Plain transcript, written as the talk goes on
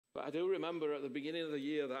But I do remember at the beginning of the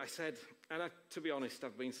year that I said, and to be honest,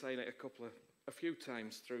 I've been saying it a few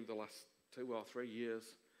times through the last 2 or 3 years.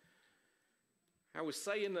 I was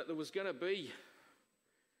saying that there was going to be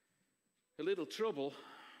a little trouble.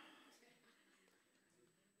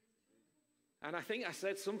 And I think I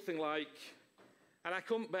said something like, and I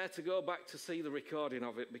couldn't bear to go back to see the recording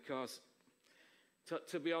of it because,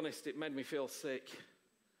 to be honest, it made me feel sick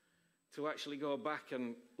to actually go back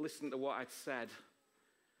and listen to what I'd said.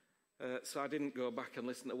 So I didn't go back and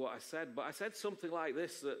listen to what I said. But I said something like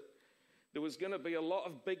this, that there was going to be a lot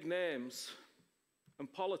of big names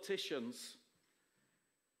and politicians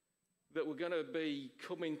that were going to be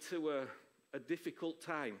coming to a difficult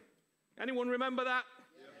time. Anyone remember that?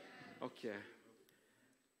 Yeah. Okay.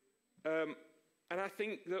 And I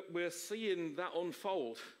think that we're seeing that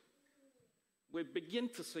unfold. We begin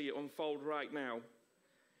to see it unfold right now.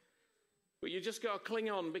 But you just got to cling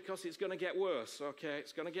on because it's going to get worse, okay?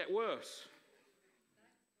 It's going to get worse.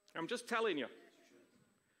 I'm just telling you.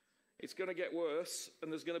 It's going to get worse,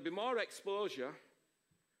 and there's going to be more exposure,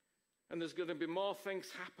 and there's going to be more things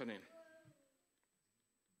happening.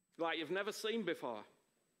 Like you've never seen before,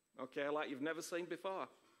 okay? Like you've never seen before.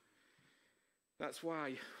 That's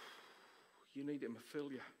why you need him to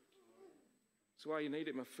fill you. That's why you need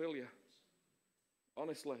him to fill you.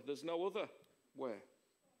 Honestly, there's no other way.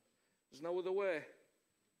 There's no other way.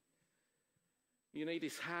 You need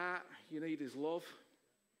his heart. You need his love.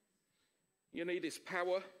 You need his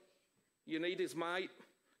power. You need his might.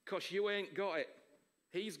 Because you ain't got it.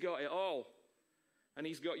 He's got it all. And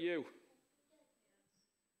he's got you.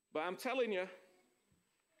 But I'm telling you,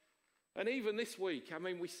 and even this week, I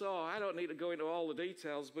mean, we saw, I don't need to go into all the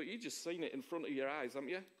details, but you've just seen it in front of your eyes, haven't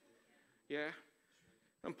you? Yeah.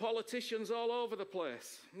 And politicians all over the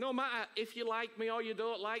place. No matter if you like me or you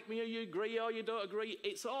don't like me or you agree or you don't agree,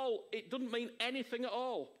 it doesn't mean anything at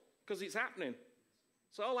all because it's happening.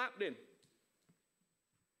 It's all happening.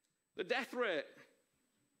 The death rate.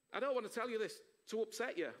 I don't want to tell you this to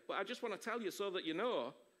upset you, but I just want to tell you so that you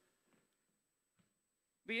know.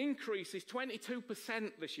 The increase is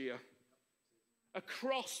 22% this year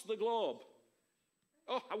across the globe.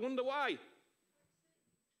 Oh, I wonder why.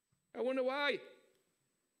 I wonder why.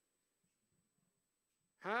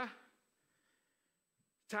 Huh?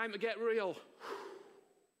 Time to get real.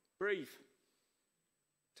 Breathe.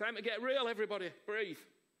 Time to get real, everybody. Breathe.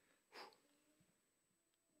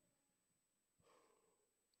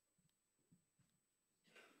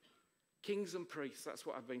 Kings and priests, that's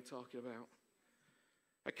what I've been talking about.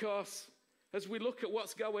 Of course, as we look at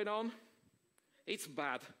what's going on, it's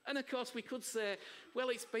bad. And of course, we could say, well,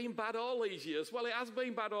 it's been bad all these years. Well, it has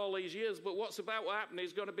been bad all these years, but what's about to happen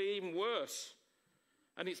is going to be even worse.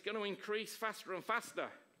 And it's going to increase faster and faster.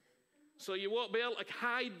 So you won't be able to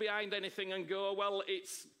hide behind anything and go, well,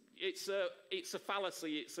 it's a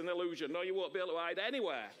fallacy, it's an illusion. No, you won't be able to hide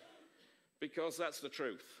anywhere because that's the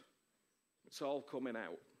truth. It's all coming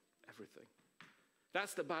out, everything.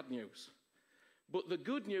 That's the bad news. But the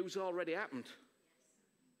good news already happened.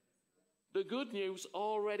 The good news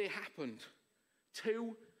already happened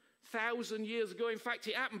 2,000 years ago. In fact,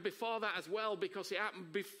 it happened before that as well because it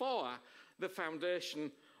happened before the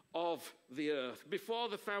foundation of the earth. Before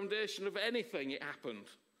the foundation of anything, it happened.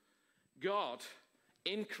 God,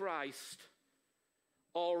 in Christ,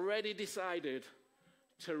 already decided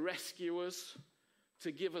to rescue us,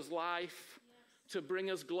 to give us life, to bring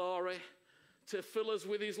us glory, to fill us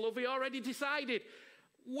with his love. He already decided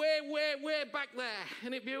way back there.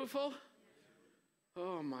 Isn't it beautiful?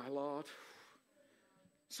 Oh, my Lord.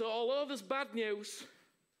 So although there's bad news,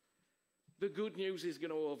 the good news is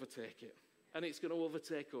going to overtake it. And it's going to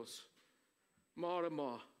overtake us more and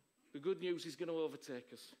more. The good news is going to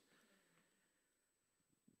overtake us.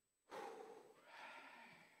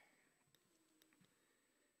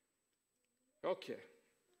 Okay.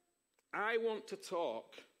 I want to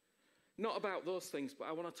talk, not about those things, but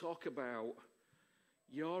I want to talk about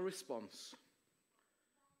your response,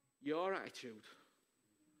 your attitude,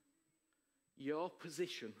 your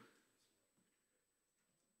position,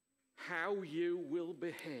 how you will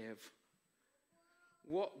behave,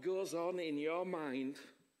 what goes on in your mind,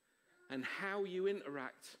 and how you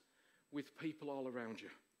interact with people all around you.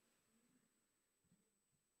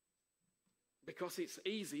 Because it's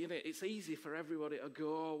easy, isn't it? It's easy for everybody to go,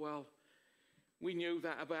 oh, well, we knew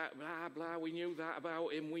that about blah, blah, we knew that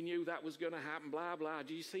about him, we knew that was going to happen, blah, blah.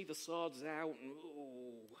 Do you see the swords out? And,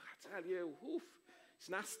 oh, I tell you, oof, it's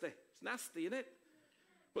nasty. It's nasty, isn't it?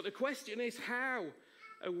 But the question is, how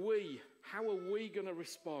are we going to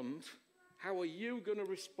respond? How are you going to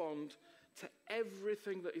respond to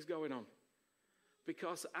everything that is going on?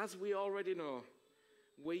 Because as we already know,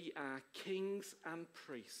 We are kings and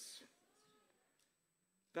priests.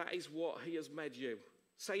 That is what he has made you.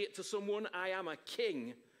 Say it to someone, I am a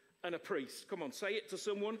king and a priest. Come on, say it to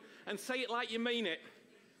someone and say it like you mean it.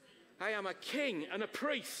 I am a king and a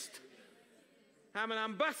priest. I'm an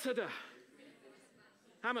ambassador.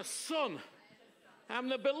 I'm a son. I'm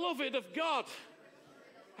the beloved of God.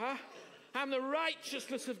 Huh? I'm the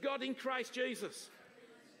righteousness of God in Christ Jesus.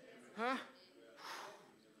 Huh?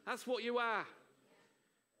 That's what you are.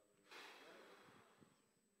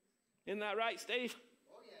 Isn't that right, Steve?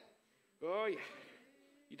 Oh, yeah.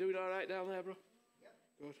 You doing all right down there, bro? Yep.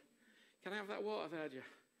 Good. Can I have that water there, Jeff?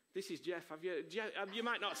 This is Jeff. You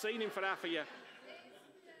might not have seen him for half a year.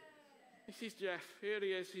 This is Jeff. Here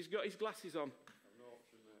he is. He's got his glasses on.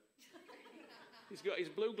 He's got his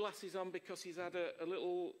blue glasses on because he's had a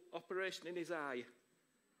little operation in his eye.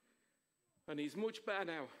 And he's much better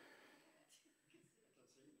now.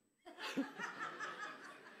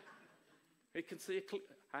 He can see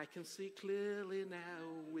I can see clearly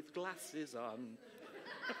now with glasses on.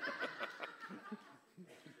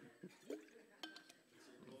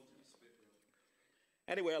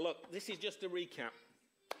 Anyway, look, this is just a recap.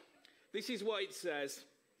 This is what it says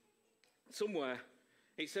somewhere.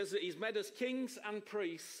 It says that he's made us kings and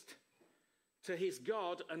priests to his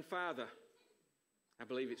God and Father. I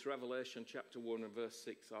believe it's Revelation chapter 1 and verse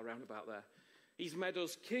 6, or around about there. He's made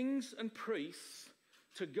us kings and priests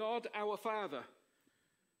to God our Father.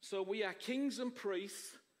 So we are kings and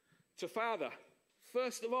priests to Father.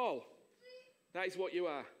 First of all, that is what you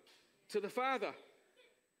are. To the Father.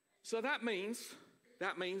 So that means,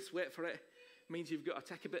 wait for it, means you've got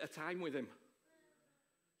to take a bit of time with him.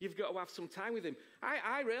 You've got to have some time with him.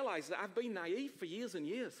 I realise that I've been naive for years and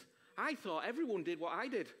years. I thought everyone did what I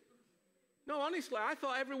did. No, honestly, I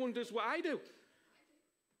thought everyone does what I do.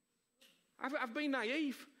 I've been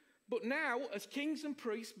naive. But now, as kings and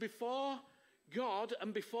priests before God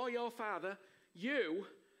and before your Father, you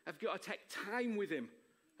have got to take time with him.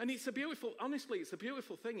 And it's a beautiful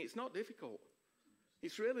thing. It's not difficult.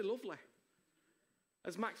 It's really lovely.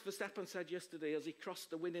 As Max Verstappen said yesterday, as he crossed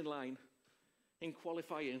the winning line in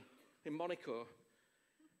qualifying in Monaco,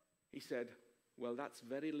 he said, well, that's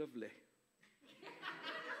very lovely.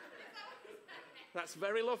 That's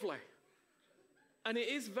very lovely. And it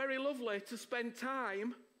is very lovely to spend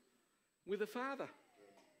time with the Father.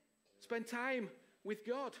 Spend time with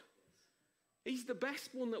God. He's the best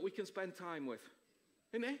one that we can spend time with,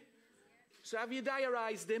 isn't he? So have you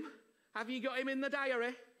diarised him? Have you got him in the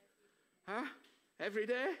diary? Huh? Every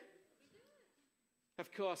day?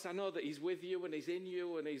 Of course, I know that he's with you and he's in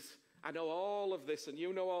you and I know all of this and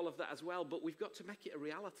you know all of that as well, but we've got to make it a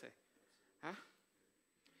reality. Huh?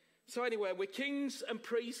 So anyway, we're kings and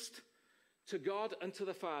priests to God and to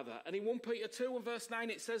the Father. And in 1 Peter 2 and verse 9,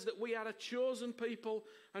 it says that we are a chosen people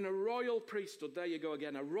and a royal priesthood. There you go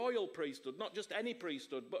again, a royal priesthood. Not just any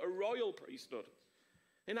priesthood, but a royal priesthood.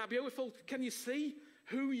 Isn't that beautiful? Can you see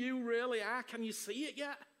who you really are? Can you see it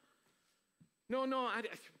yet? No,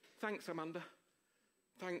 thanks, Amanda.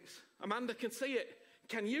 Thanks. Amanda can see it.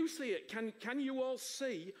 Can you see it? Can you all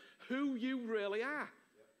see who you really are?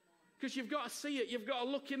 Because you've got to see it. You've got to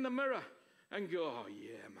look in the mirror and go, oh,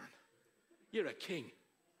 yeah, man. You're a king.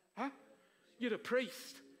 Huh? You're a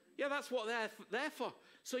priest. Yeah, that's what they're there for.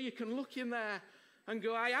 So you can look in there and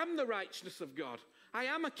go, I am the righteousness of God. I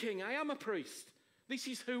am a king. I am a priest. This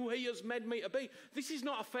is who he has made me to be. This is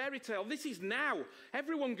not a fairy tale. This is now.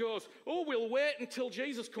 Everyone goes, oh, we'll wait until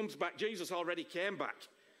Jesus comes back. Jesus already came back.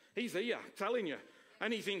 He's here, telling you.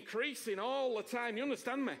 And he's increasing all the time. You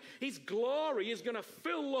understand me? His glory is going to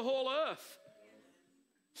fill the whole earth.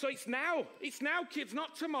 So it's now. It's now, kids,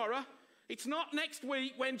 not tomorrow. It's not next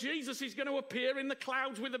week when Jesus is going to appear in the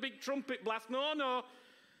clouds with a big trumpet blast. No.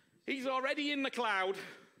 He's already in the cloud.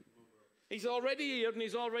 He's already here and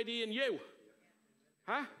he's already in you.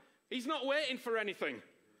 Huh? He's not waiting for anything.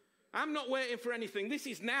 I'm not waiting for anything. This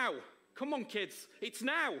is now. Come on, kids. It's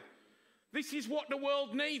now. This is what the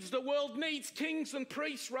world needs. The world needs kings and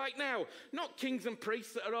priests right now. Not kings and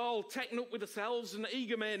priests that are all taken up with themselves and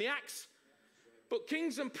egomaniacs, but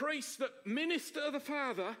kings and priests that minister to the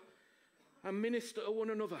Father and minister to one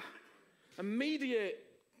another and mediate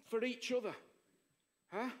for each other.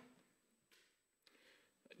 Huh?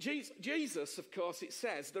 Jesus, of course, it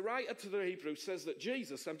says, the writer to the Hebrews says that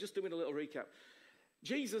Jesus, I'm just doing a little recap,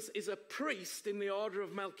 Jesus is a priest in the order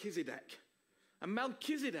of Melchizedek. And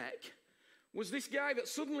Melchizedek was this guy that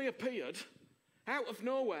suddenly appeared out of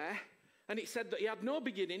nowhere, and it said that he had no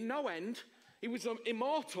beginning, no end. He was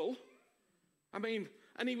immortal.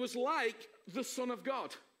 And he was like the Son of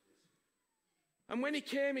God. And when he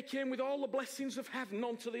came with all the blessings of heaven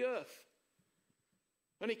onto the earth.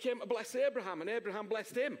 And he came to bless Abraham, and Abraham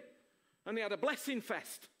blessed him. And they had a blessing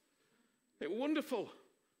fest. It was wonderful.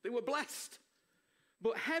 They were blessed.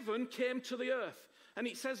 But heaven came to the earth. And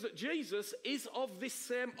it says that Jesus is of this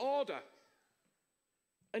same order.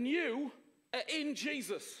 And you are in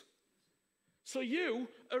Jesus. So you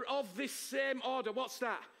are of this same order. What's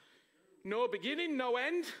that? No beginning, no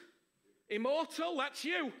end. Immortal, that's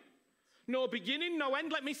you. No beginning, no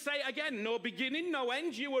end. Let me say it again. No beginning, no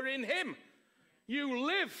end. You are in him. You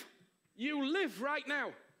live. You live right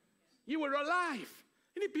now. You are alive.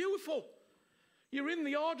 Isn't it beautiful? You're in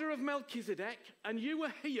the order of Melchizedek, and you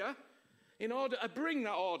are here in order to bring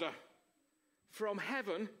that order from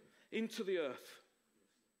heaven into the earth.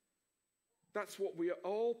 That's what we are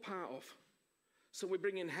all part of. So we're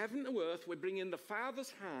bringing heaven to earth. We're bringing the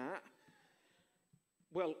Father's heart.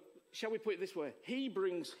 Well, shall we put it this way? He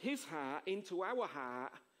brings his heart into our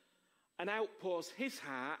heart and outpours his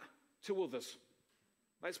heart to others.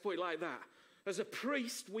 Let's put it like that. As a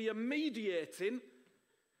priest, we are mediating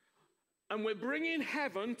and we're bringing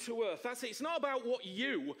heaven to earth. That's it. It's not about what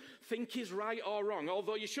you think is right or wrong,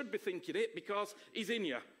 although you should be thinking it because he's in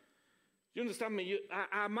you. You understand me?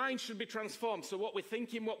 Our mind should be transformed. So what we're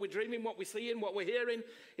thinking, what we're dreaming, what we're seeing, what we're hearing,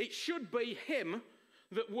 it should be him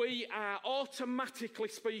that we are automatically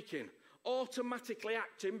speaking, automatically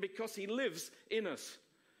acting because he lives in us.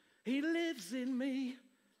 He lives in me.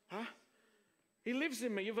 Huh? He lives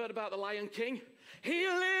in me. You've heard about the Lion King. He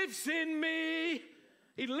lives in me.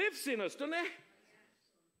 He lives in us, doesn't he?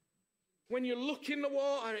 When you look in the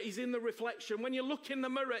water, he's in the reflection. When you look in the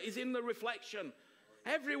mirror, he's in the reflection.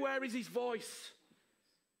 Everywhere is his voice.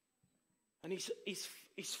 And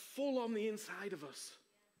he's full on the inside of us.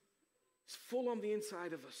 He's full on the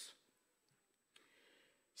inside of us.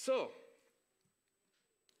 So,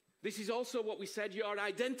 this is also what we said, your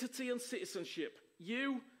identity and citizenship.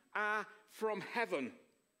 You are from heaven.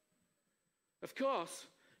 Of course,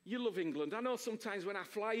 you love England. I know sometimes when I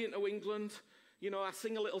fly into England, I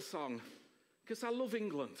sing a little song because I love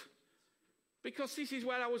England. Because this is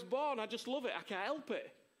where I was born. I just love it. I can't help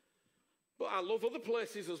it. But I love other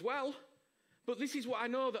places as well. But this is what I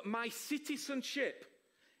know, that my citizenship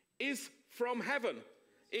is from heaven.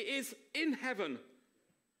 It is in heaven.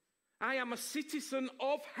 I am a citizen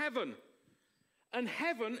of heaven. And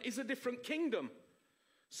heaven is a different kingdom.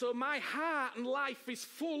 So my heart and life is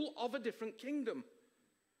full of a different kingdom,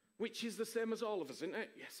 which is the same as all of us, isn't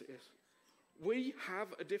it? Yes, it is. We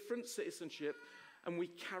have a different citizenship and we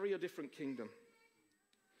carry a different kingdom.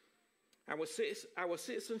 Our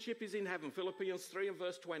citizenship is in heaven, Philippians 3 and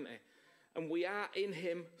verse 20. And we are in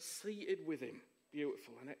him, seated with him.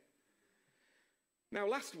 Beautiful, isn't it? Now,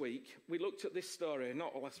 last week, we looked at this story,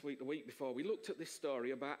 not last week, the week before, we looked at this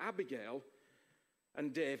story about Abigail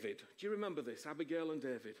and David. Do you remember this? Abigail and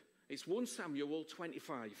David. It's 1 Samuel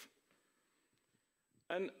 25.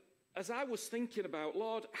 And as I was thinking about,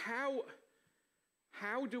 Lord, how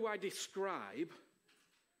do I describe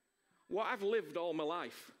what I've lived all my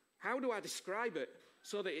life? How do I describe it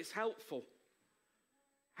so that it's helpful?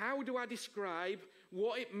 How do I describe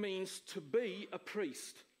what it means to be a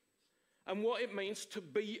priest and what it means to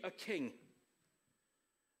be a king?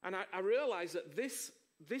 And I realize that this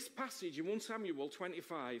passage in 1 Samuel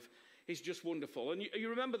 25 is just wonderful. And you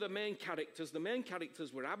remember the main characters. The main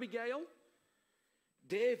characters were Abigail,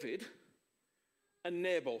 David, and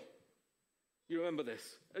Nabal. You remember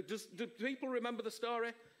this? Do people remember the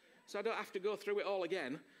story? So I don't have to go through it all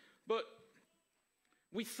again. But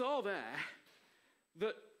we saw there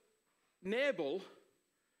that Nabal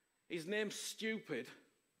is named stupid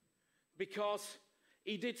because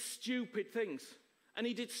he did stupid things. And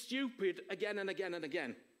he did stupid again and again and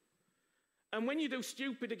again. And when you do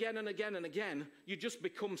stupid again and again and again, you just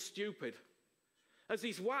become stupid. As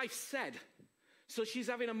his wife said, so she's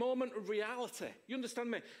having a moment of reality. You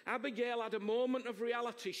understand me? Abigail had a moment of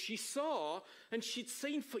reality. She saw and she'd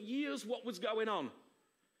seen for years what was going on.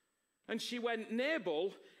 And she went,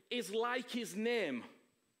 Nabal is like his name.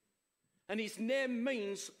 And his name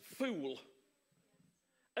means fool.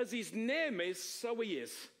 As his name is, so he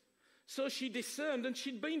is. So she discerned, and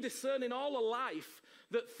she'd been discerning all her life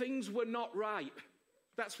that things were not right.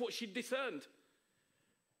 That's what she'd discerned.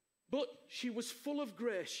 But she was full of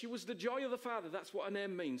grace. She was the joy of the Father. That's what her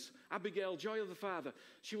name means. Abigail, joy of the Father.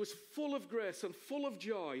 She was full of grace and full of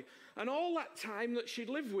joy. And all that time that she'd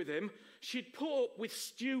lived with him, she'd put up with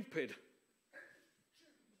stupid.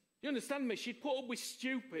 You understand me? She'd put up with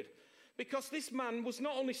stupid. Because this man was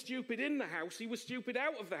not only stupid in the house, he was stupid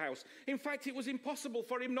out of the house. In fact, it was impossible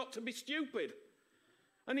for him not to be stupid.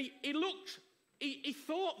 And he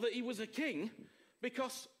thought that he was a king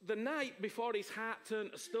because the night before his heart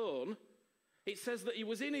turned to stone, It says that he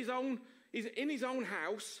was in his own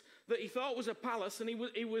house that he thought was a palace, and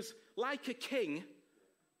he was like a king,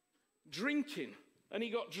 drinking, and he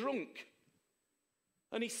got drunk.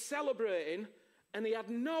 And he's celebrating, and he had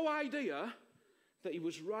no idea that he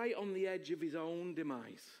was right on the edge of his own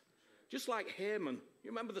demise. Just like Haman. You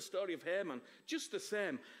remember the story of Haman? Just the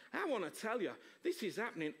same. I want to tell you, this is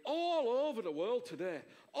happening all over the world today.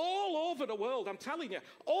 All over the world, I'm telling you.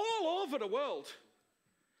 All over the world.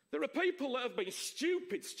 There are people that have been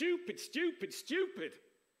stupid.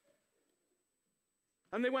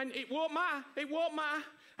 And they went, it won't matter.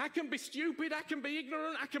 I can be stupid, I can be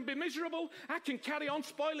ignorant, I can be miserable, I can carry on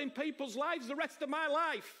spoiling people's lives the rest of my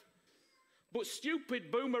life. But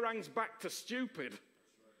stupid boomerangs back to stupid.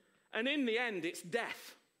 And in the end, it's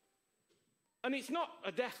death. And it's not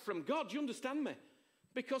a death from God, do you understand me?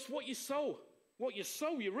 Because what you sow,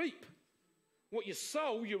 you reap. What you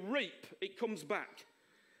sow, you reap. It comes back.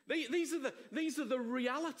 These are the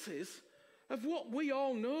realities of what we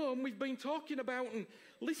all know and we've been talking about and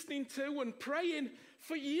listening to and praying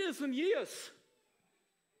for years and years.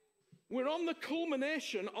 We're on the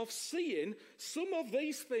culmination of seeing some of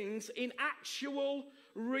these things in actual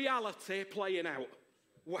reality playing out.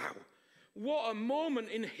 Wow. What a moment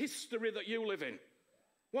in history that you live in.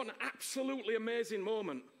 What an absolutely amazing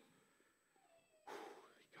moment.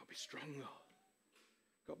 You've got to be strong though.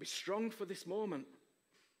 You've got to be strong for this moment.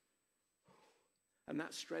 And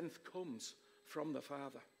that strength comes from the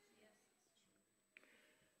Father.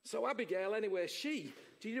 So Abigail, anyway,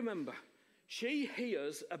 do you remember? She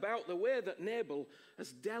hears about the way that Nabal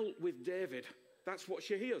has dealt with David. That's what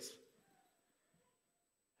she hears.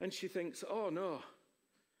 And she thinks, oh no,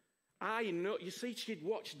 I know. You see, she'd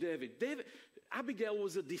watched David. Abigail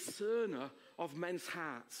was a discerner of men's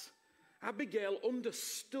hearts. Abigail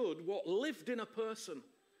understood what lived in a person.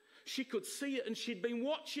 She could see it, and she'd been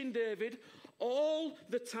watching David all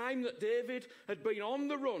the time that David had been on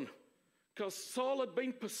the run, because Saul had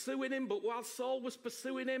been pursuing him, but while Saul was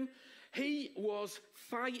pursuing him, he was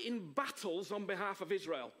fighting battles on behalf of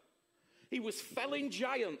Israel. He was felling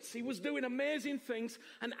giants. He was doing amazing things,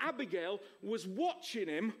 and Abigail was watching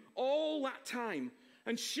him all that time,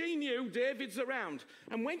 and she knew David's around.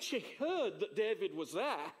 And when she heard that David was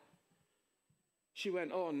there, she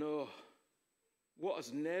went, oh no, what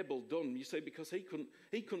has Nabal done? You see, because he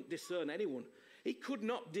couldn't discern anyone. He could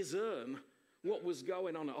not discern what was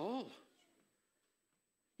going on at all.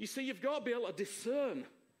 You see, you've got to be able to discern.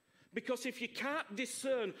 Because if you can't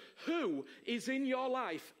discern who is in your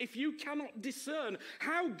life, if you cannot discern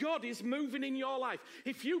how God is moving in your life,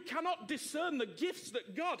 if you cannot discern the gifts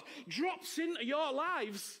that God drops into your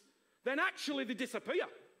lives, then actually they disappear.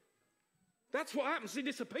 That's what happens, they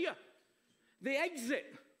disappear. They exit.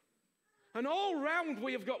 And all round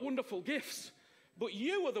we have got wonderful gifts, but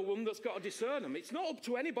you are the one that's got to discern them. It's not up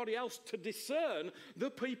to anybody else to discern the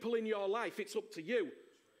people in your life. It's up to you.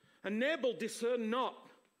 And Nabal discerned not.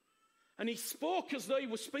 And he spoke as though he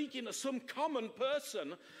was speaking to some common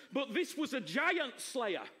person, but this was a giant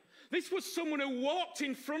slayer. This was someone who walked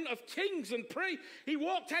in front of kings and prayed. He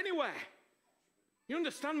walked anywhere. You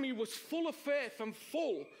understand me? He was full of faith and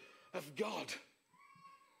full of God.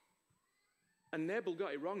 And Nabal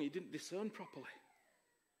got it wrong. He didn't discern properly.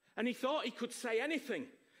 And he thought he could say anything.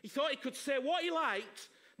 He thought he could say what he liked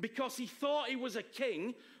because he thought he was a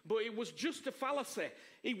king, but it was just a fallacy.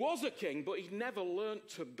 He was a king, but he never learned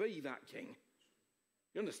to be that king.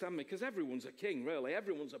 You understand me? Because everyone's a king, really.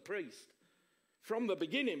 Everyone's a priest. From the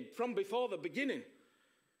beginning, from before the beginning.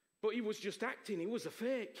 But he was just acting. He was a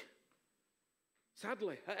fake.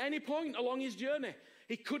 Sadly, at any point along his journey,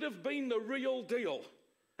 he could have been the real deal.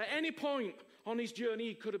 At any point on his journey,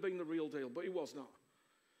 he could have been the real deal, but he was not.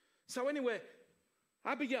 So anyway,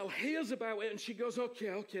 Abigail hears about it and she goes,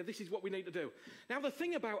 okay, this is what we need to do. Now, the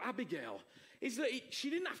thing about Abigail is that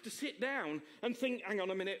she didn't have to sit down and think, hang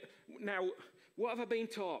on a minute, now, what have I been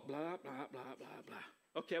taught? Blah, blah, blah, blah,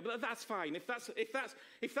 blah. Okay, but that's fine. If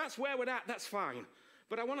that's where we're at, that's fine.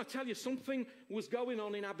 But I want to tell you, something was going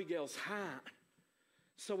on in Abigail's heart.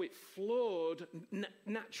 So it flowed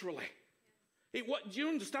naturally. Do you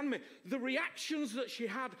understand me? The reactions that she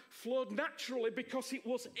had flowed naturally because it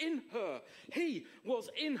was in her. He was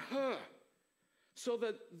in her. So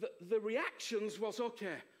the reactions was,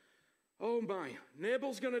 okay, oh my,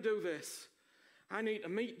 Nabal's going to do this. I need to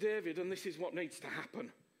meet David and this is what needs to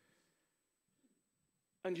happen.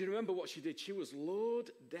 And you remember what she did? She was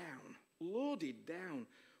loaded down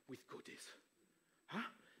with goodies. Huh?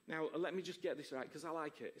 Now, let me just get this right because I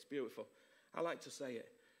like it. It's beautiful. I like to say it.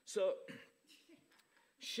 So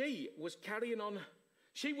she was carrying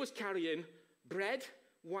bread,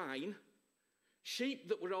 wine, sheep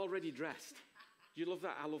that were already dressed. Do you love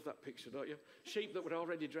that? I love that picture, don't you? Sheep that were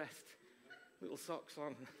already dressed. Little socks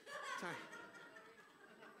on.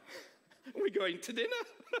 Are we going to dinner?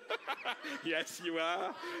 Yes, you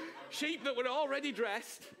are. Sheep that were already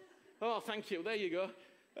dressed. Oh, thank you. There you go.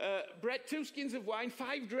 Bread, 2 skins of wine,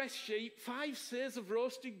 5 dressed sheep, 5 seahs of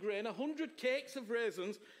roasted grain, 100 cakes of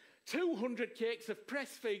raisins, 200 cakes of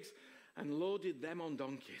pressed figs, and loaded them on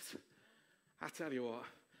donkeys. I tell you what,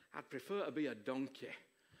 I'd prefer to be a donkey,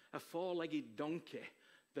 a 4-legged donkey,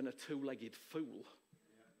 than a 2-legged fool.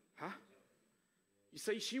 Huh? You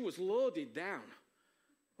see, she was loaded down,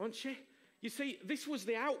 wasn't she? You see, this was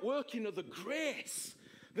the outworking of the grace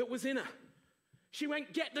that was in her. She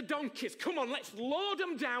went, get the donkeys. Come on, let's load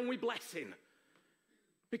them down with blessing.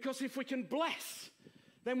 Because if we can bless,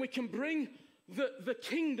 then we can bring the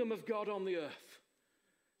kingdom of God on the earth.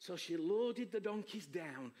 So she loaded the donkeys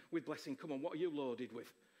down with blessing. Come on, what are you loaded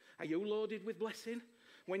with? Are you loaded with blessing?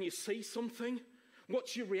 When you see something,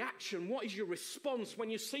 what's your reaction? What is your response when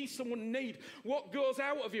you see someone in need? What goes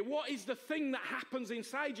out of you? What is the thing that happens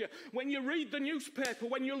inside you? When you read the newspaper,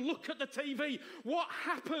 when you look at the TV, what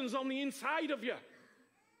happens on the inside of you?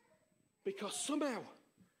 Because somehow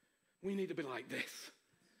we need to be like this.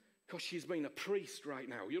 Because she's been a priest right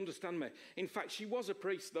now. You understand me? In fact, she was a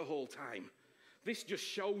priest the whole time. This just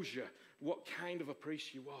shows you what kind of a priest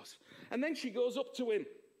she was. And then she goes up to him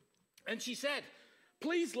and she said,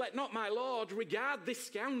 please let not my Lord regard this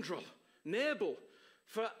scoundrel, Nabal,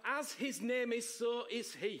 for as his name is, so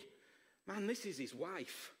is he. Man, this is his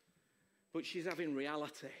wife. But she's having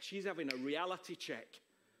reality. She's having a reality check.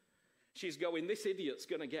 She's going, this idiot's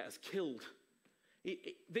going to get us killed.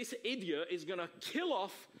 This idiot is going to kill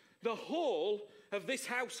off the whole of this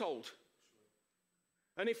household.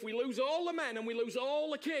 And if we lose all the men and we lose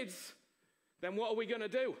all the kids, then what are we going to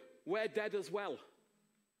do? We're dead as well.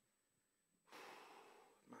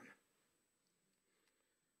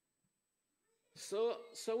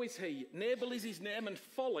 So is he. Nabal is his name and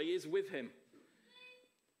folly is with him.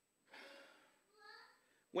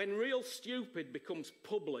 When real stupid becomes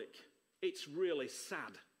public, it's really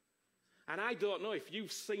sad. And I don't know if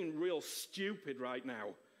you've seen real stupid right now,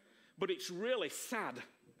 but it's really sad.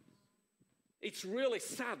 It's really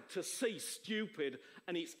sad to see stupid,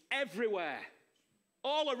 and it's everywhere,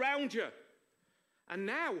 all around you. And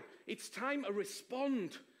now it's time to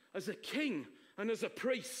respond as a king and as a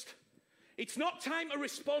priest. It's not time to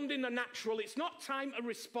respond in the natural. It's not time to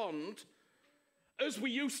respond as we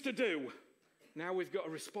used to do. Now we've got to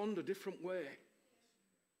respond a different way.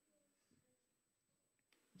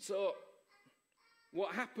 So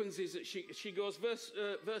what happens is that she goes,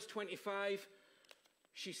 verse 25,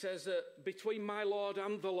 she says, between my Lord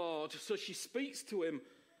and the Lord. So she speaks to him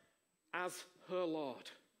as her Lord.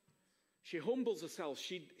 She humbles herself.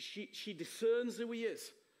 She discerns who he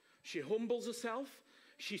is. She humbles herself.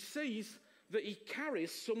 She sees that he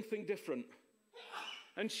carries something different.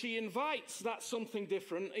 And she invites that something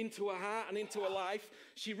different into her heart and into her life.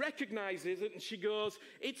 She recognizes it and she goes,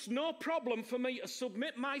 it's no problem for me to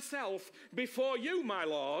submit myself before you, my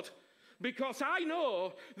Lord, because I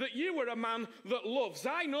know that you are a man that loves.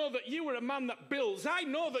 I know that you are a man that builds. I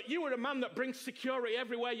know that you are a man that brings security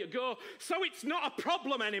everywhere you go. So it's not a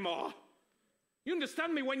problem anymore. You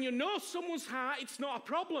understand me? When you know someone's heart, it's not a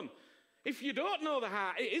problem. If you don't know the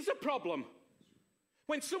heart, it is a problem.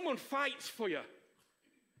 When someone fights for you.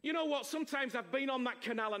 You know what? Sometimes I've been on that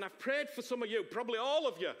canal and I've prayed for some of you, probably all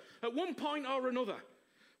of you, at one point or another.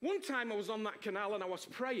 One time I was on that canal and I was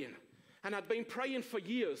praying. And I'd been praying for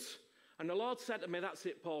years. And the Lord said to me, that's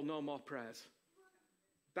it, Paul, no more prayers.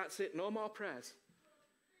 That's it, no more prayers.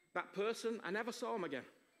 That person, I never saw him again.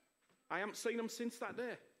 I haven't seen him since that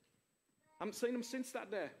day. I haven't seen him since that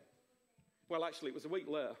day. Well, actually, it was a week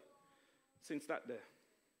later since that day.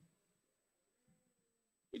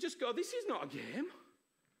 You just go, this is not a game.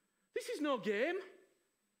 This is no game.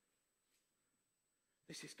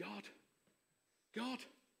 This is God. God.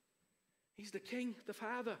 He's the King, the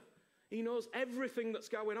Father. He knows everything that's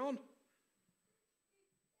going on.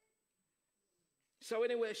 So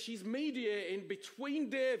anyway, she's mediating between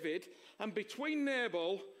David and between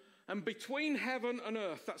Nabal and between heaven and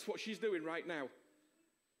earth. That's what she's doing right now.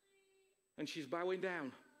 And she's bowing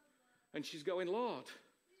down. And she's going, Lord,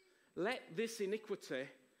 let this iniquity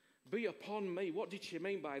be upon me. What did she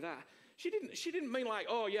mean by that? She didn't mean like,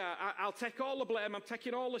 oh yeah, I'll take all the blame, I'm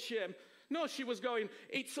taking all the shame. No, she was going,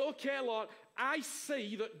 it's okay, Lord. I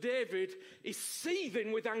see that David is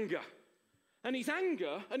seething with anger. And his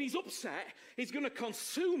anger and his upset is going to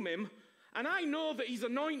consume him. And I know that he's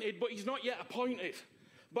anointed, but he's not yet appointed.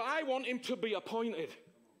 But I want him to be appointed.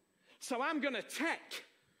 So I'm going to take,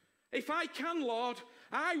 if I can, Lord,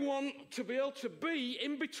 I want to be able to be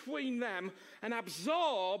in between them and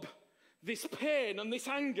absorb this pain and this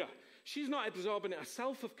anger. She's not absorbing it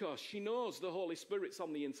herself, of course. She knows the Holy Spirit's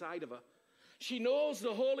on the inside of her. She knows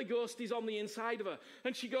the Holy Ghost is on the inside of her.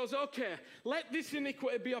 And she goes, okay, let this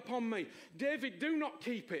iniquity be upon me. David, do not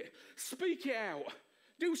keep it. Speak it out.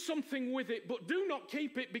 Do something with it, but do not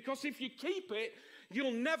keep it, because if you keep it,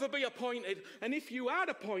 you'll never be appointed. And if you are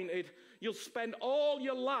appointed, you'll spend all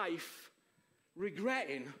your life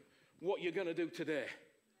regretting what you're going to do today.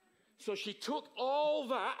 So she took all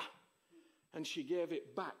that and she gave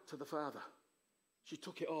it back to the Father. She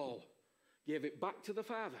took it all, gave it back to the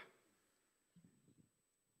Father.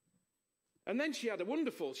 And then she had a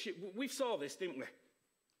wonderful, we saw this, didn't we?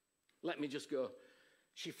 Let me just go.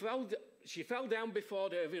 She fell down before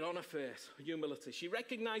David on her face, humility. She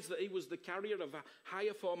recognized that he was the carrier of a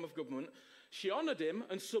higher form of government. She honored him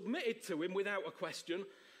and submitted to him without a question.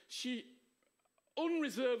 She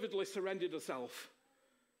unreservedly surrendered herself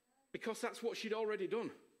because that's what she'd already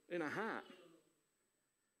done in her heart.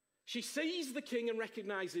 She sees the king and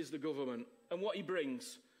recognizes the government and what he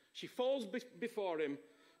brings. She falls before him.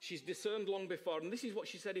 She's discerned long before. And this is what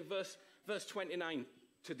she said in verse 29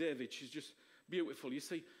 to David. She's just beautiful. You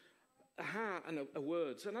see, a heart and a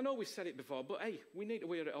words. And I know we've said it before, but hey, we need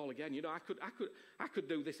to hear it all again. You know, I could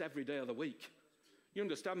do this every day of the week. You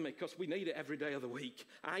understand me? Because we need it every day of the week.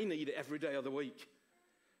 I need it every day of the week.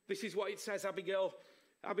 This is what it says, Abigail.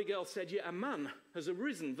 Abigail said, yet a man has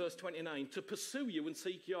arisen, verse 29, to pursue you and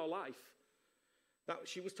seek your life. That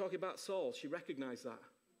she was talking about Saul. She recognized that.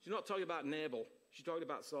 She's not talking about Nabal. She's talking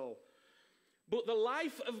about Saul. But the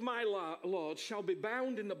life of my Lord shall be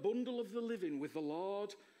bound in the bundle of the living with the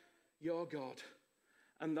Lord your God.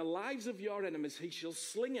 And the lives of your enemies he shall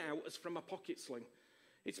sling out as from a pocket sling.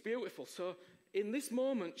 It's beautiful. So in this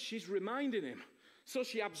moment, she's reminding him. So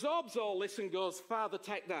she absorbs all this and goes, Father,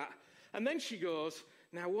 take that. And then she goes,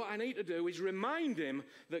 now what I need to do is remind him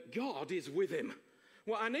that God is with him.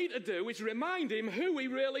 What I need to do is remind him who he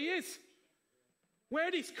really is. Where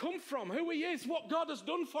he's come from, who he is, what God has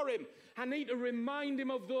done for him. I need to remind him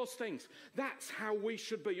of those things. That's how we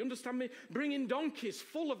should be. You understand me? Bringing donkeys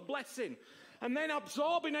full of blessing and then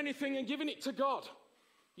absorbing anything and giving it to God.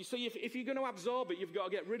 You see, if you're going to absorb it, you've got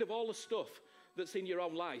to get rid of all the stuff that's in your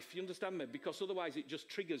own life. You understand me? Because otherwise it just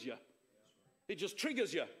triggers you. It just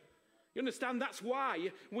triggers you. You understand? That's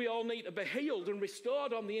why we all need to be healed and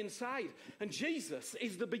restored on the inside. And Jesus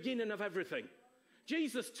is the beginning of everything.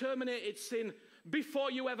 Jesus terminated sin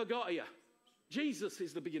before you ever got here. Jesus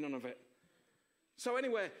is the beginning of it. So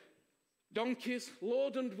anyway, donkeys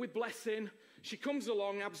loaded with blessing. She comes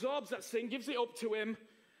along, absorbs that sin, gives it up to him,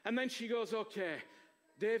 and then she goes, okay,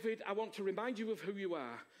 David, I want to remind you of who you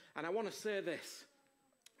are, and I want to say this,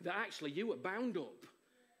 that actually you are bound up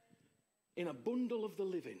in a bundle of the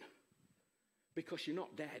living because you're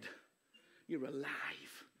not dead. You're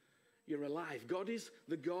alive. You're alive. God is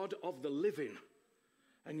the God of the living.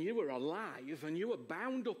 And you are alive and you are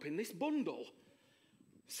bound up in this bundle,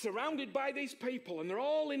 surrounded by these people, and they're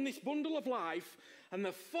all in this bundle of life, and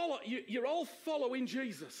you're all following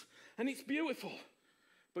Jesus, and it's beautiful.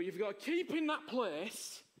 But you've got to keep in that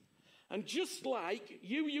place, and just like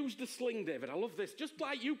you used a sling, David, I love this, just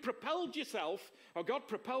like you propelled yourself, or God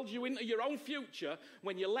propelled you into your own future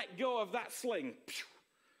when you let go of that sling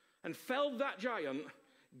and felled that giant,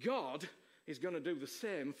 God is going to do the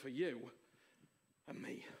same for you and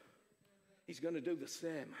me. He's going to do the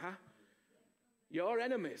same, huh? Your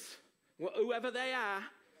enemies, whoever they are,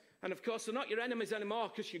 and of course they're not your enemies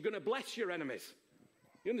anymore because you're going to bless your enemies.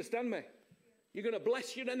 You understand me? You're going to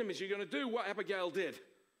bless your enemies. You're going to do what Abigail did.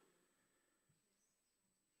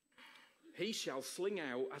 He shall sling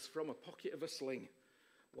out as from a pocket of a sling.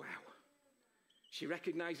 Wow. She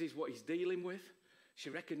recognizes what he's dealing with. She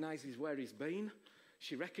recognizes where he's been.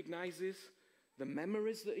 She recognizes the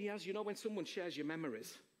memories that he has. You know, when someone shares your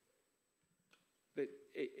memories,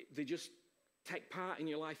 they just take part in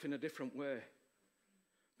your life in a different way.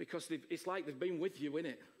 Because it's like they've been with you in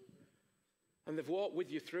it. And they've walked with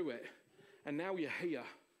you through it. And now you're here.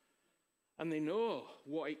 And they know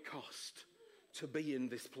what it cost to be in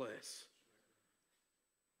this place.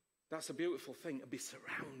 That's a beautiful thing, to be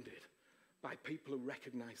surrounded by people who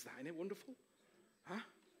recognize that. Isn't it wonderful? Huh?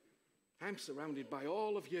 I'm surrounded by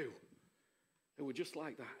all of you who were just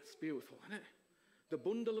like that. It's beautiful, isn't it? The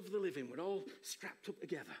bundle of the living, we're all strapped up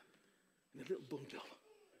together in a little bundle,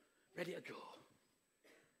 ready to go.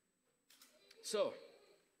 So,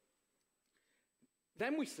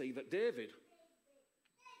 then we see that David,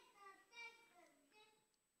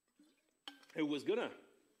 who was gonna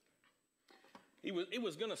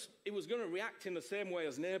react in the same way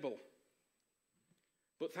as Nabal.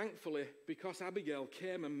 But thankfully, because Abigail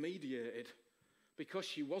came and mediated, because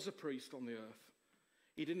she was a priest on the earth,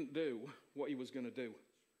 he didn't do what he was going to do.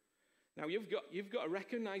 Now, you've got to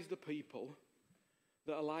recognize the people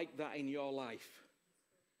that are like that in your life.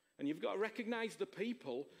 And you've got to recognize the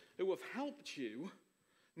people who have helped you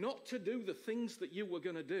not to do the things that you were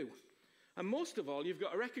going to do. And most of all, you've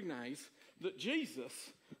got to recognize that Jesus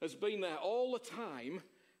has been there all the time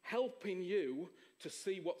helping you to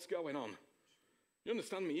see what's going on. You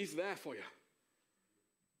understand me? He's there for you.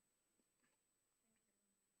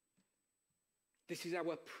 This is how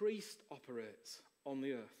a priest operates on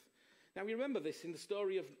the earth. Now, we remember this in the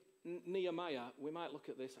story of Nehemiah. We might look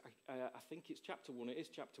at this. I think it's chapter 1. It is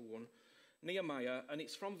chapter 1. Nehemiah, and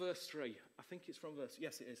it's from verse 3. I think it's from verse...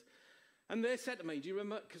 Yes, it is. And they said to me, do you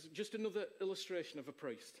remember? Because just another illustration of a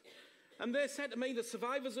priest. And they said to me, the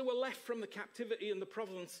survivors who were left from the captivity in the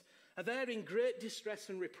province are there in great distress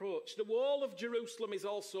and reproach. The wall of Jerusalem is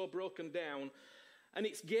also broken down, and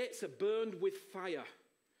its gates are burned with fire.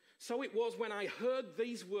 So it was when I heard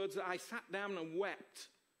these words that I sat down and wept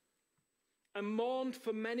and mourned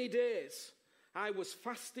for many days. I was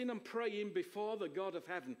fasting and praying before the God of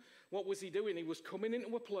heaven. What was he doing? He was coming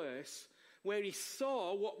into a place where he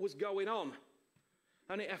saw what was going on,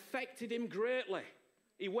 and it affected him greatly.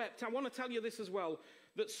 He wept. I want to tell you this as well,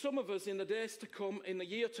 that some of us in the days to come, in the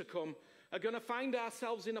year to come, are going to find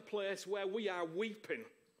ourselves in a place where we are weeping.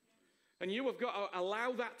 And you have got to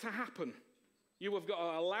allow that to happen. You have got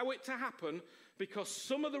to allow it to happen, because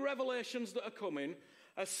some of the revelations that are coming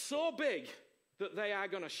are so big that they are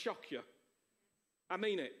going to shock you. I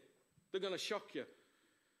mean it. They're going to shock you.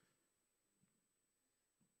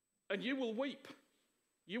 And you will weep.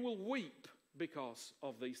 You will weep because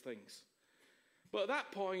of these things. But at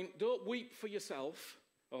that point, don't weep for yourself,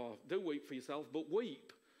 or do weep for yourself, but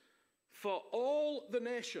weep for all the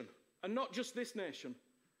nation, and not just this nation,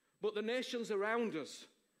 but the nations around us.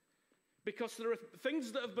 Because there are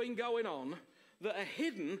things that have been going on that are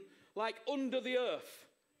hidden, like under the earth,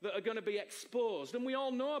 that are going to be exposed. And we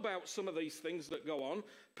all know about some of these things that go on,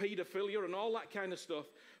 paedophilia and all that kind of stuff.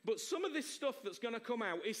 But some of this stuff that's going to come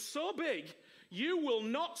out is so big, you will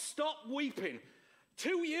not stop weeping.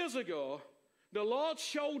 2 years ago, the Lord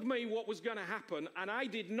showed me what was going to happen, and I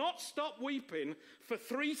did not stop weeping for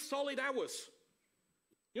 3 solid hours.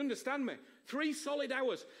 You understand me? 3 solid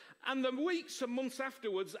hours. And the weeks and months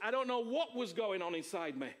afterwards, I don't know what was going on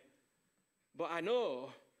inside me. But I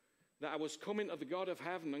know that I was coming to the God of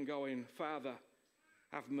heaven and going, Father,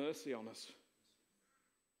 have mercy on us.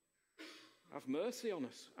 Have mercy on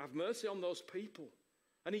us. Have mercy on those people.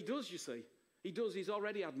 And he does, you see. He does. He's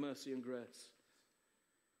already had mercy and grace.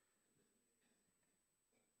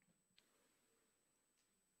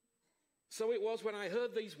 So it was when I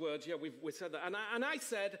heard these words, we said that. And I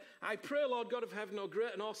said, I pray, Lord God of heaven, O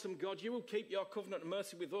great and awesome God, you will keep your covenant and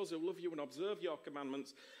mercy with those who love you and observe your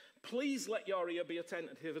commandments. Please let your ear be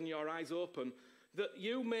attentive and your eyes open, that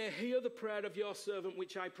you may hear the prayer of your servant,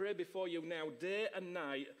 which I pray before you now, day and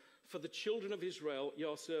night, for the children of Israel,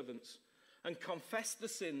 your servants, and confess the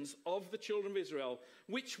sins of the children of Israel,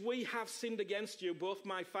 which we have sinned against you, both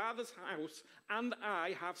my father's house and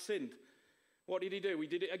I have sinned. What did he do? He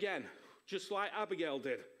did it again, just like Abigail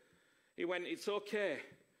did. He went, it's okay.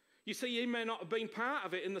 You see, he may not have been part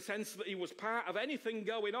of it in the sense that he was part of anything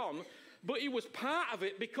going on, but he was part of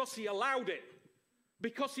it because he allowed it,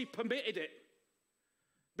 because he permitted it,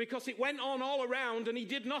 because it went on all around and he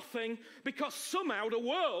did nothing, because somehow the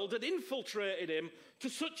world had infiltrated him to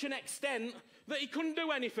such an extent that he couldn't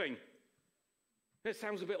do anything. It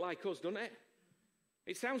sounds a bit like us, doesn't it?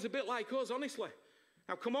 It sounds a bit like us, honestly.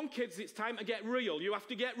 Now, come on, kids, it's time to get real. You have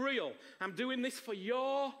to get real. I'm doing this for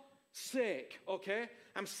your sake, okay?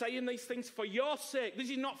 I'm saying these things for your sake.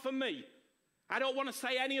 This is not for me. I don't want to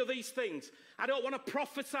say any of these things. I don't want to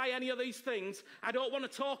prophesy any of these things. I don't want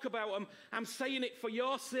to talk about them. I'm saying it for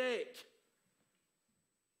your sake,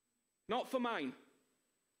 not for mine.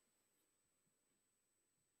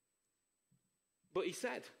 But he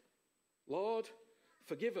said, Lord,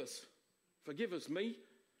 forgive us. Forgive us, me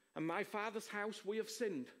and my father's house, we have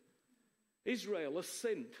sinned. Israel has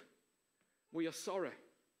sinned. We are sorry.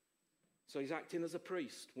 So he's acting as a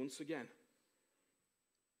priest once again.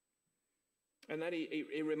 And then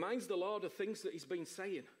he reminds the Lord of things that he's been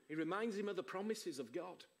saying. He reminds him of the promises of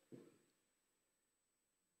God.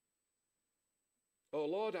 Oh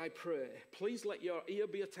Lord, I pray, please let your ear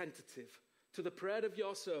be attentive to the prayer of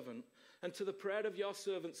your servant and to the prayer of your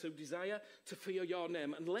servants who desire to fear your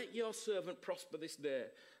name, and let your servant prosper this day.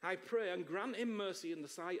 I pray, and grant him mercy in the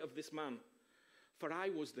sight of this man, for I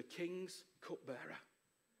was the king's cupbearer.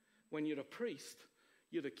 When you're a priest,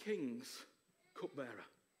 you're the king's cupbearer.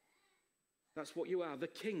 That's what you are, the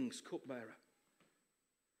king's cupbearer.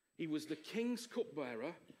 He was the king's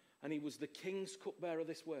cupbearer, and he was the king's cupbearer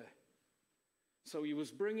this way. So he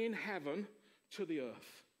was bringing heaven to the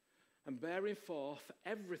earth and bearing forth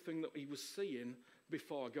everything that he was seeing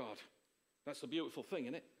before God. That's a beautiful thing,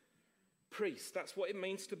 isn't it? Priest, that's what it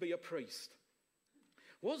means to be a priest.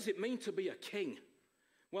 What does it mean to be a king?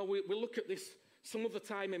 Well, we'll look at this some other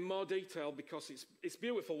time in more detail because it's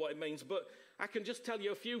beautiful what it means, but I can just tell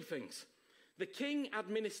you a few things. The king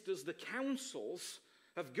administers the counsels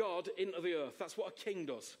of God into the earth. That's what a king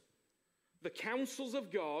does. The counsels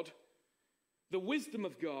of God, the wisdom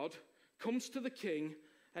of God, comes to the king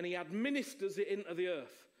and he administers it into the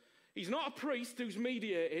earth. He's not a priest who's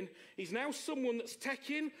mediating. He's now someone that's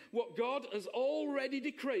taking what God has already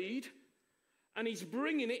decreed and he's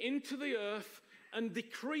bringing it into the earth and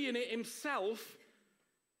decreeing it himself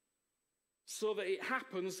so that it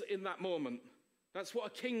happens in that moment. That's what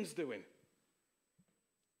a king's doing.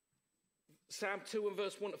 Psalm 2 and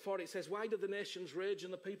verse 1 to 4, it says, "Why do the nations rage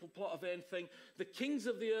and the people plot a vain thing? The kings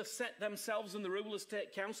of the earth set themselves and the rulers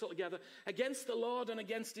take counsel together against the Lord and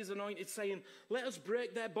against his anointed, saying, let us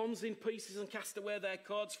break their bonds in pieces and cast away their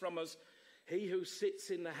cords from us. He who sits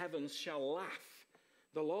in the heavens shall laugh.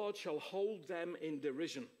 The Lord shall hold them in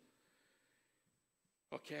derision."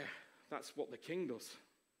 Okay, that's what the king does.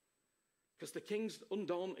 Because the king's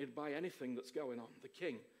undaunted by anything that's going on. The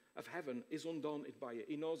king of heaven is undaunted by it.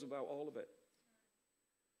 He knows about all of it.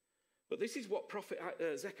 But this is what prophet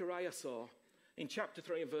Zechariah saw in chapter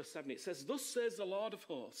 3 and verse 7. It says, "Thus says the Lord of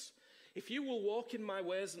hosts, if you will walk in my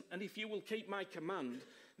ways and if you will keep my command,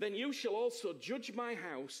 then you shall also judge my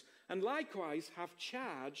house and likewise have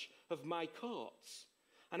charge of my courts.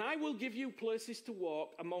 And I will give you places to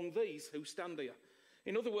walk among these who stand here."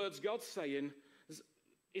 In other words, God's saying,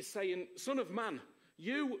 "Son of man,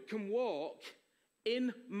 you can walk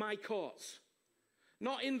in my courts."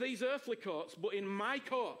 Not in these earthly courts, but in my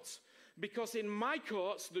courts. Because in my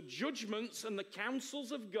courts, the judgments and the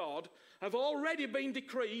counsels of God have already been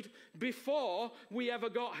decreed before we ever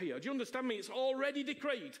got here. Do you understand me? It's already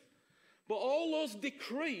decreed. But all those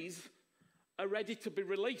decrees are ready to be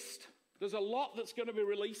released. There's a lot that's going to be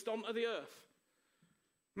released onto the earth.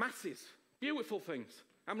 Masses, beautiful things.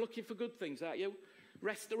 I'm looking for good things, aren't you?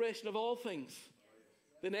 Restoration of all things.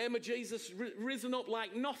 The name of Jesus risen up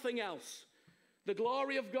like nothing else. The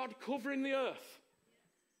glory of God covering the earth.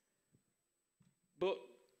 But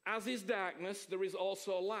as is darkness, there is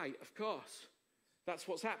also light, of course. That's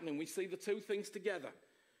what's happening. We see the two things together.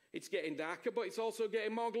 It's getting darker, but it's also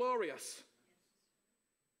getting more glorious.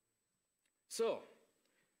 So,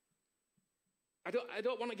 I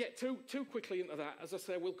don't want to get too quickly into that. As I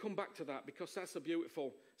say, we'll come back to that because that's a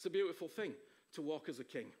beautiful thing to walk as a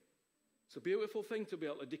king. It's a beautiful thing to be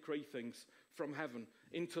able to decree things from heaven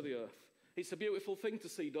into the earth. It's a beautiful thing to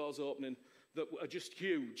see doors opening that are just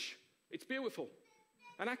huge. It's beautiful.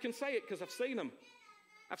 And I can say it because I've seen them.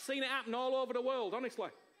 I've seen it happen all over the world, honestly.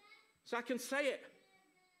 So I can say it.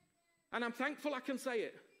 And I'm thankful I can say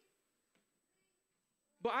it.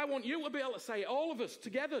 But I want you to be able to say it, all of us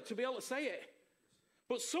together to be able to say it.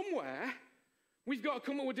 But somewhere, we've got to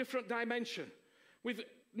come to a different dimension. We've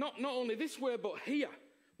not only this way, but here.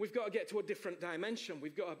 We've got to get to a different dimension.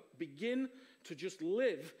 We've got to begin to just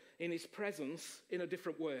live in his presence in a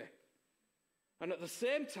different way. And at the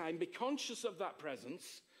same time, be conscious of that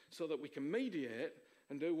presence so that we can mediate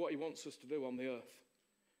and do what he wants us to do on the earth.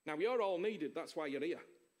 Now, you're all needed. That's why you're here.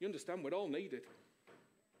 You understand? We're all needed.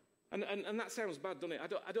 And that sounds bad, doesn't it?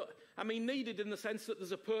 I mean needed in the sense that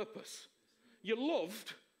there's a purpose. You're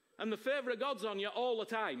loved, and the favour of God's on you all the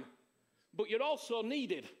time. But you're also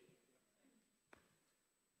needed.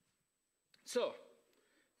 So,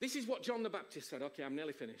 this is what John the Baptist said. Okay, I'm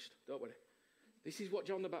nearly finished. Don't worry. This is what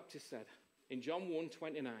John the Baptist said in John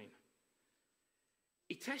 1:29.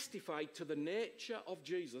 He testified to the nature of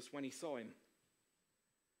Jesus when he saw him.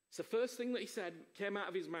 It's the first thing that he said, came out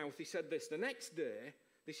of his mouth. He said this, the next day,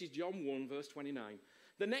 this is John 1, verse 29.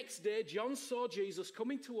 The next day, John saw Jesus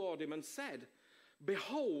coming toward him and said,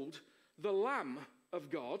 "Behold, the Lamb of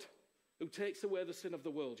God who takes away the sin of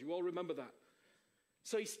the world." You all remember that?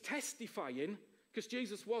 So he's testifying, because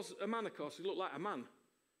Jesus was a man, of course. He looked like a man.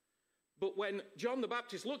 But when John the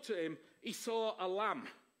Baptist looked at him, he saw a lamb.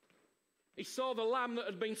 He saw the lamb that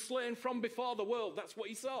had been slain from before the world. That's what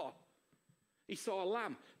he saw. He saw a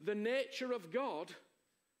lamb. The nature of God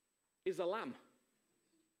is a lamb.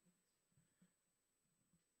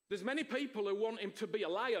 There's many people who want him to be a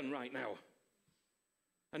lion right now.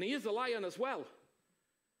 And he is a lion as well.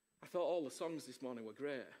 I thought all the songs this morning were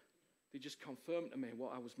great. They just confirmed to me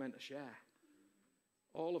what I was meant to share.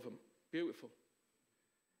 All of them. Beautiful.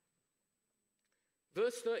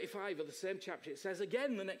 Verse 35 of the same chapter, it says,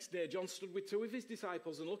 again the next day, John stood with two of his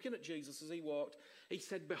disciples, and looking at Jesus as he walked, he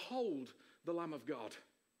said, behold, the Lamb of God.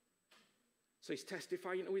 So he's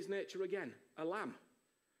testifying to his nature again. A lamb.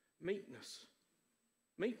 Meekness.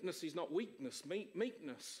 Meekness is not weakness.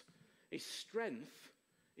 Meekness is strength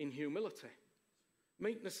in humility.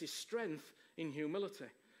 Meekness is strength in humility.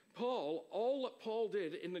 All that Paul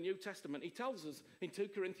did in the New Testament, he tells us in 2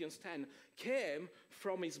 Corinthians 10, came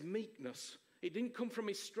from his meekness. It didn't come from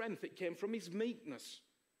his strength, it came from his meekness.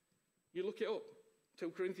 You look it up,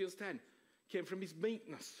 2 Corinthians 10, came from his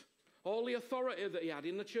meekness. All the authority that he had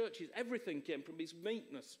in the churches, everything came from his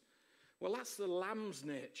meekness. Well, that's the lamb's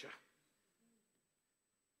nature.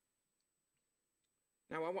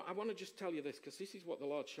 Now, I want to just tell you this, because this is what the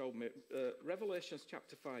Lord showed me. Revelations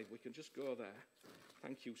chapter 5, we can just go there.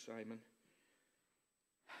 Thank you, Simon.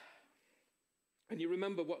 And you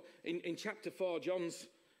remember what, in chapter 4, John's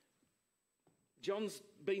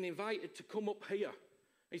been invited to come up here.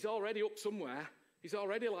 He's already up somewhere. He's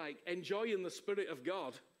already enjoying the Spirit of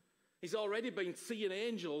God. He's already been seeing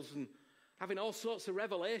angels and having all sorts of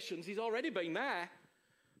revelations. He's already been there.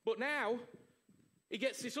 But now, he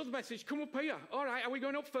gets this other message, come up here. All right, are we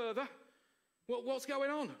going up further? What's going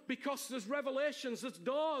on? Because there's revelations, there's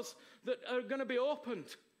doors that are going to be opened.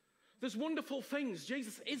 There's wonderful things.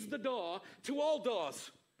 Jesus is the door to all doors.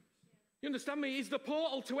 You understand me? He's the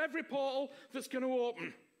portal to every portal that's going to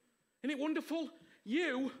open. Isn't it wonderful?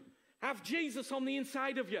 You have Jesus on the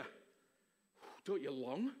inside of you. Don't you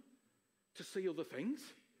long to see other things?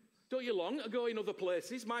 Don't you long to go in other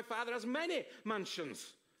places? My Father has many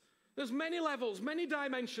mansions. There's many levels, many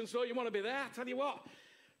dimensions. Don't you want to be there? I tell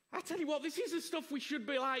you what, this is the stuff we should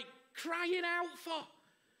be crying out for.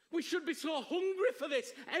 We should be so hungry for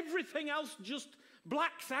this. Everything else just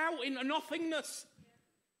blacks out into nothingness.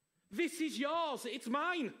 This is yours. It's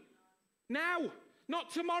mine. Now.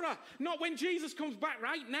 Not tomorrow. Not when Jesus comes back.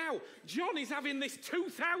 Right now. John is having this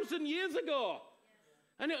 2,000 years ago.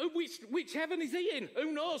 And which heaven is he in?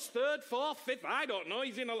 Who knows? Third, fourth, fifth? I don't know.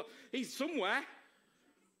 He's somewhere.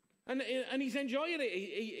 And he's enjoying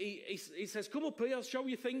it. He says, come up here, I'll show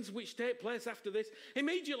you things which take place after this.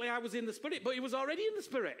 Immediately I was in the Spirit, but he was already in the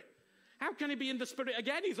Spirit. How can he be in the Spirit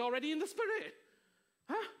again? He's already in the Spirit.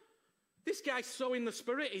 Huh? This guy's so in the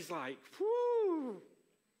Spirit, he's like, whoo,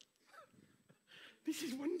 this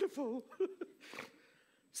is wonderful.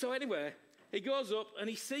 So anyway, he goes up and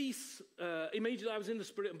he sees, immediately I was in the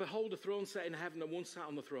Spirit, and behold, a throne set in heaven, and one sat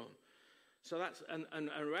on the throne. So that's,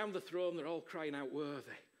 and around the throne, they're all crying out,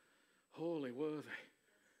 worthy, holy, worthy,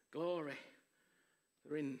 glory.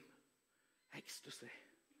 They're in ecstasy.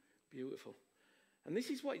 Beautiful. And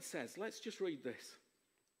this is what it says. Let's just read this.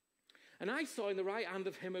 And I saw in the right hand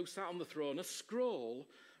of him who sat on the throne a scroll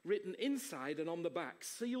written inside and on the back,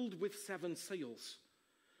 sealed with 7 seals.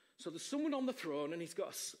 So there's someone on the throne, and he's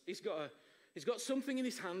got something in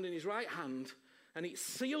his hand, in his right hand, and it's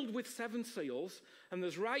sealed with 7 seals, and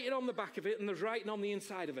there's writing on the back of it, and there's writing on the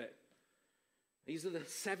inside of it. These are the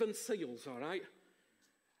 7 seals, all right?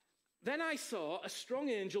 Then I saw a strong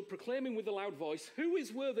angel proclaiming with a loud voice, who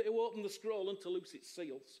is worthy to open the scroll and to loose its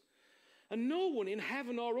seals? And no one in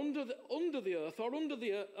heaven or under the earth or on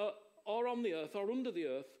the earth or under the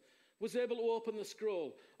earth was able to open the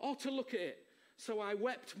scroll or to look at it. So I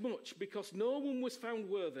wept much because no one was found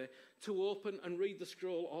worthy to open and read the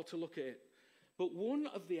scroll or to look at it. But one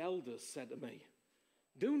of the elders said to me,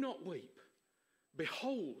 do not weep.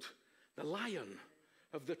 Behold, the Lion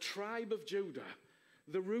of the tribe of Judah,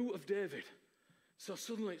 the Root of David. So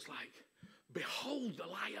suddenly it's like, behold the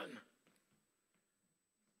Lion.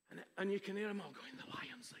 And you can hear them all going, the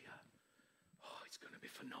Lion's here. Oh, it's going to be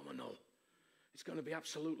phenomenal. It's going to be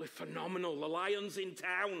absolutely phenomenal. The Lion's in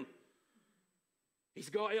town. He's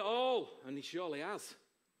got it all. And he surely has.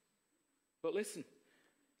 But listen.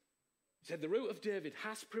 He said, the Root of David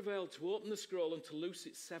has prevailed to open the scroll and to loose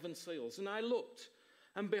its 7 seals. And I looked,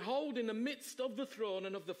 and behold, in the midst of the throne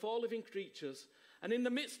and of the 4 living creatures, and in the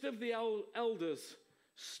midst of the elders,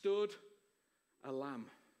 stood a lamb.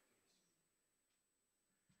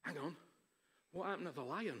 Hang on. What happened to the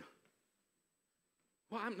Lion?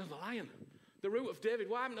 What happened to the Lion? The Root of David.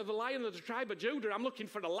 What happened to the Lion of the tribe of Judah? I'm looking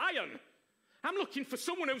for the Lion. I'm looking for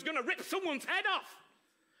someone who's going to rip someone's head off.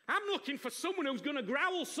 I'm looking for someone who's going to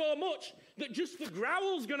growl so much that just the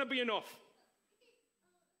growl's going to be enough.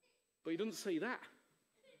 But he doesn't see that.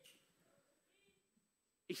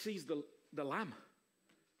 He sees the lamb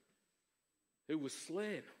who was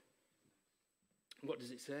slain. What does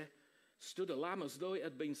it say? Stood a lamb as though it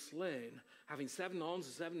had been slain, having 7 horns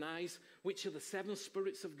and 7 eyes, which are the 7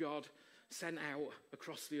 spirits of God sent out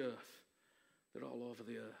across the earth. They're all over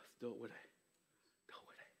the earth, don't worry.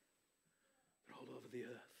 of the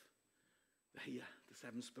earth. They're here, the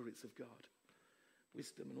seven spirits of God.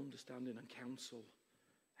 Wisdom and understanding and counsel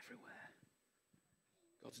everywhere.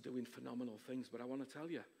 God's doing phenomenal things, but I want to tell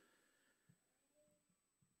you,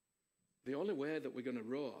 the only way that we're going to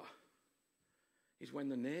roar is when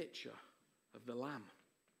the nature of the Lamb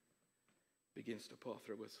begins to pour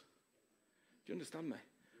through us. Do you understand me?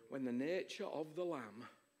 When the nature of the Lamb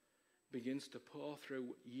begins to pour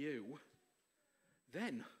through you,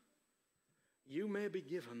 then you may be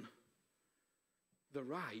given the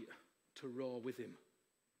right to roar with him.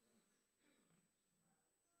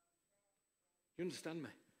 You understand me?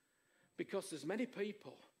 Because there's many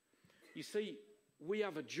people, you see, we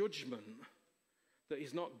have a judgment that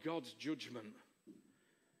is not God's judgment.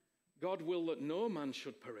 God will that no man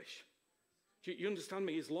should perish. Do you understand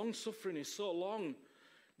me? His long suffering is so long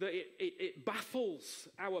that it baffles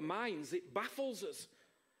our minds. It baffles us.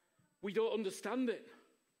 We don't understand it.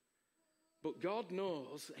 But God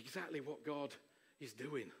knows exactly what God is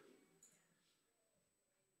doing.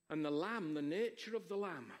 And the Lamb, the nature of the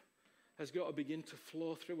Lamb, has got to begin to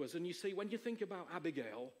flow through us. And you see, when you think about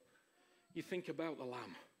Abigail, you think about the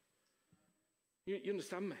Lamb. You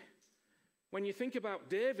understand me? When you think about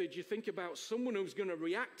David, you think about someone who's going to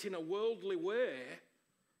react in a worldly way,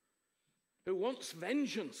 who wants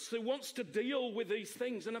vengeance, who wants to deal with these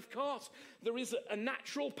things. And of course, there is a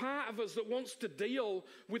natural part of us that wants to deal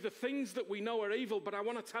with the things that we know are evil. But I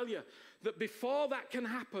want to tell you that before that can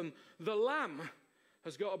happen, the Lamb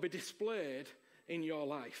has got to be displayed in your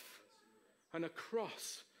life and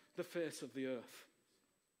across the face of the earth.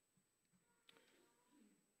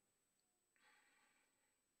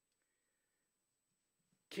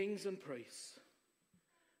 Kings and priests,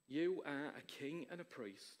 you are a king and a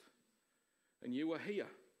priest, and you are here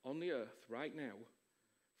on the earth right now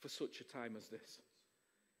for such a time as this.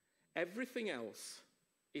 Everything else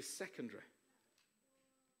is secondary.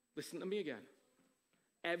 Listen to me again.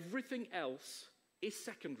 Everything else is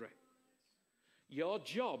secondary. Your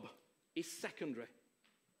job is secondary.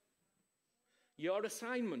 Your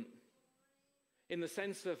assignment, in the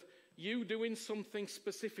sense of you doing something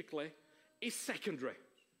specifically, is secondary.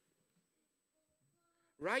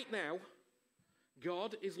 Right now,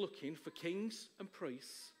 God is looking for kings and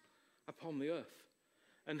priests upon the earth.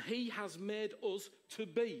 And he has made us to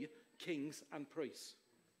be kings and priests.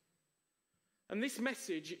 And this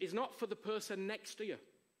message is not for the person next to you.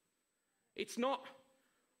 It's not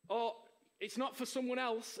for someone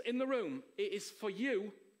else in the room. It is for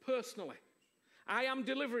you personally. I am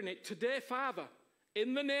delivering it today, Father,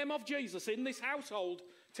 in the name of Jesus, in this household,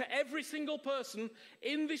 to every single person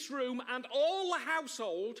in this room and all the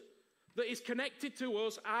household that is connected to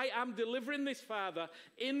us. I am delivering this, Father,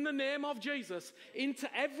 in the name of Jesus, into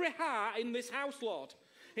every heart in this house, Lord.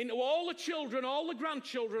 Into all the children, all the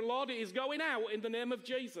grandchildren, Lord, it is going out in the name of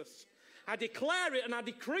Jesus. I declare it and I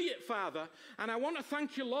decree it, Father, and I want to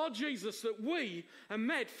thank you, Lord Jesus, that we are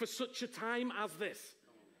made for such a time as this.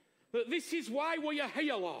 That this is why we are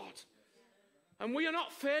here, Lord. And we are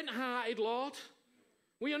not faint-hearted, Lord.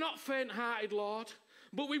 We are not faint-hearted, Lord,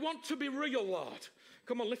 but we want to be real, Lord.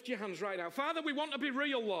 Come on, lift your hands right now. Father, we want to be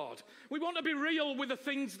real, Lord. We want to be real with the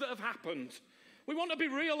things that have happened. We want to be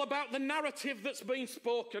real about the narrative that's been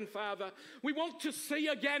spoken, Father. We want to see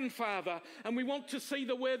again, Father, and we want to see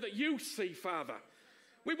the way that you see, Father.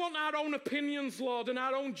 We want our own opinions, Lord, and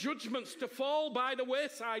our own judgments to fall by the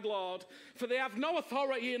wayside, Lord, for they have no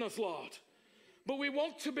authority in us, Lord. But we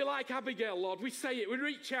want to be like Abigail, Lord. We say it, we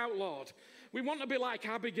reach out, Lord. We want to be like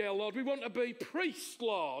Abigail, Lord. We want to be priests,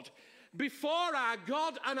 Lord, before our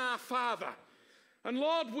God and our Father. And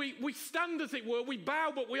Lord, we stand, as it were, we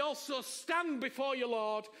bow, but we also stand before you,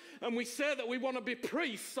 Lord, and we say that we want to be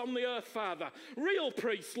priests on the earth, Father. Real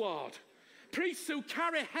priests, Lord. Priests who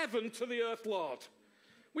carry heaven to the earth, Lord.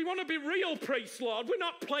 We want to be real priests, Lord. We're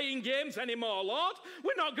not playing games anymore, Lord.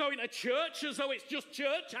 We're not going to church as though it's just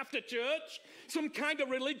church after church, some kind of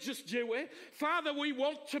religious duty. Father, we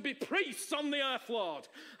want to be priests on the earth, Lord.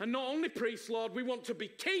 And not only priests, Lord, we want to be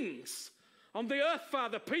kings on the earth,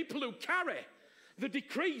 Father, people who carry the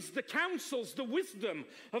decrees, the counsels, the wisdom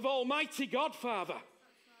of Almighty God, Father.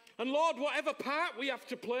 And Lord, whatever part we have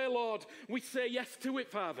to play, Lord, we say yes to it,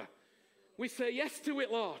 Father. We say yes to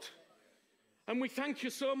it, Lord. And we thank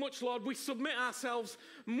you so much, Lord. We submit ourselves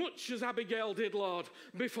much as Abigail did, Lord,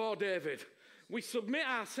 before David. We submit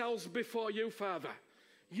ourselves before you, Father.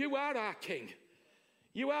 You are our King.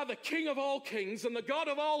 You are the King of all kings and the God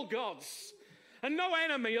of all gods. And no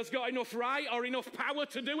enemy has got enough right or enough power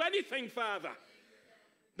to do anything, Father,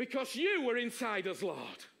 because you are inside us, Lord.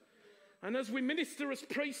 And as we minister as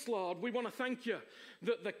priests, Lord, we want to thank you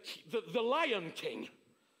that the Lion King,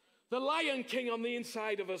 The Lion King on the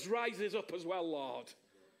inside of us rises up as well, Lord.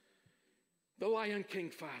 The Lion King,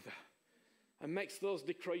 Father, and makes those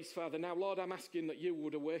decrees, Father. Now, Lord, I'm asking that you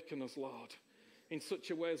would awaken us, Lord, in such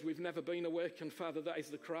a way as we've never been awakened, Father. That is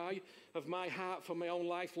the cry of my heart for my own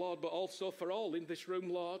life, Lord, but also for all in this room,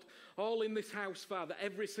 Lord, all in this house, Father,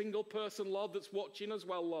 every single person, Lord, that's watching as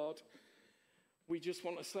well, Lord. We just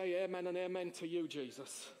want to say amen and amen to you,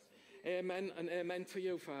 Jesus. Amen and amen to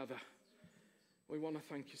you, Father. We want to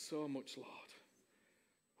thank you so much, Lord,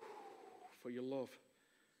 for your love,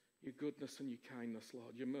 your goodness and your kindness,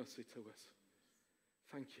 Lord, your mercy to us.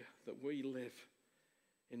 Thank you that we live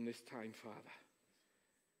in this time, Father.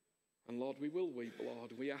 And Lord, we will weep,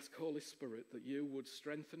 Lord. We ask, Holy Spirit, that you would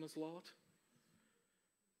strengthen us, Lord,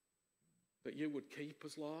 that you would keep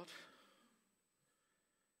us, Lord,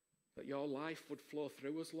 that your life would flow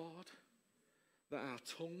through us, Lord, that our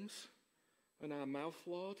tongues and our mouth,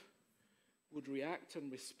 Lord, would react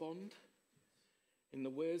and respond in the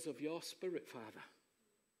ways of your Spirit, Father.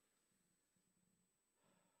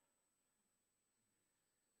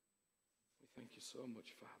 We thank you so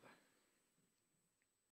much, Father.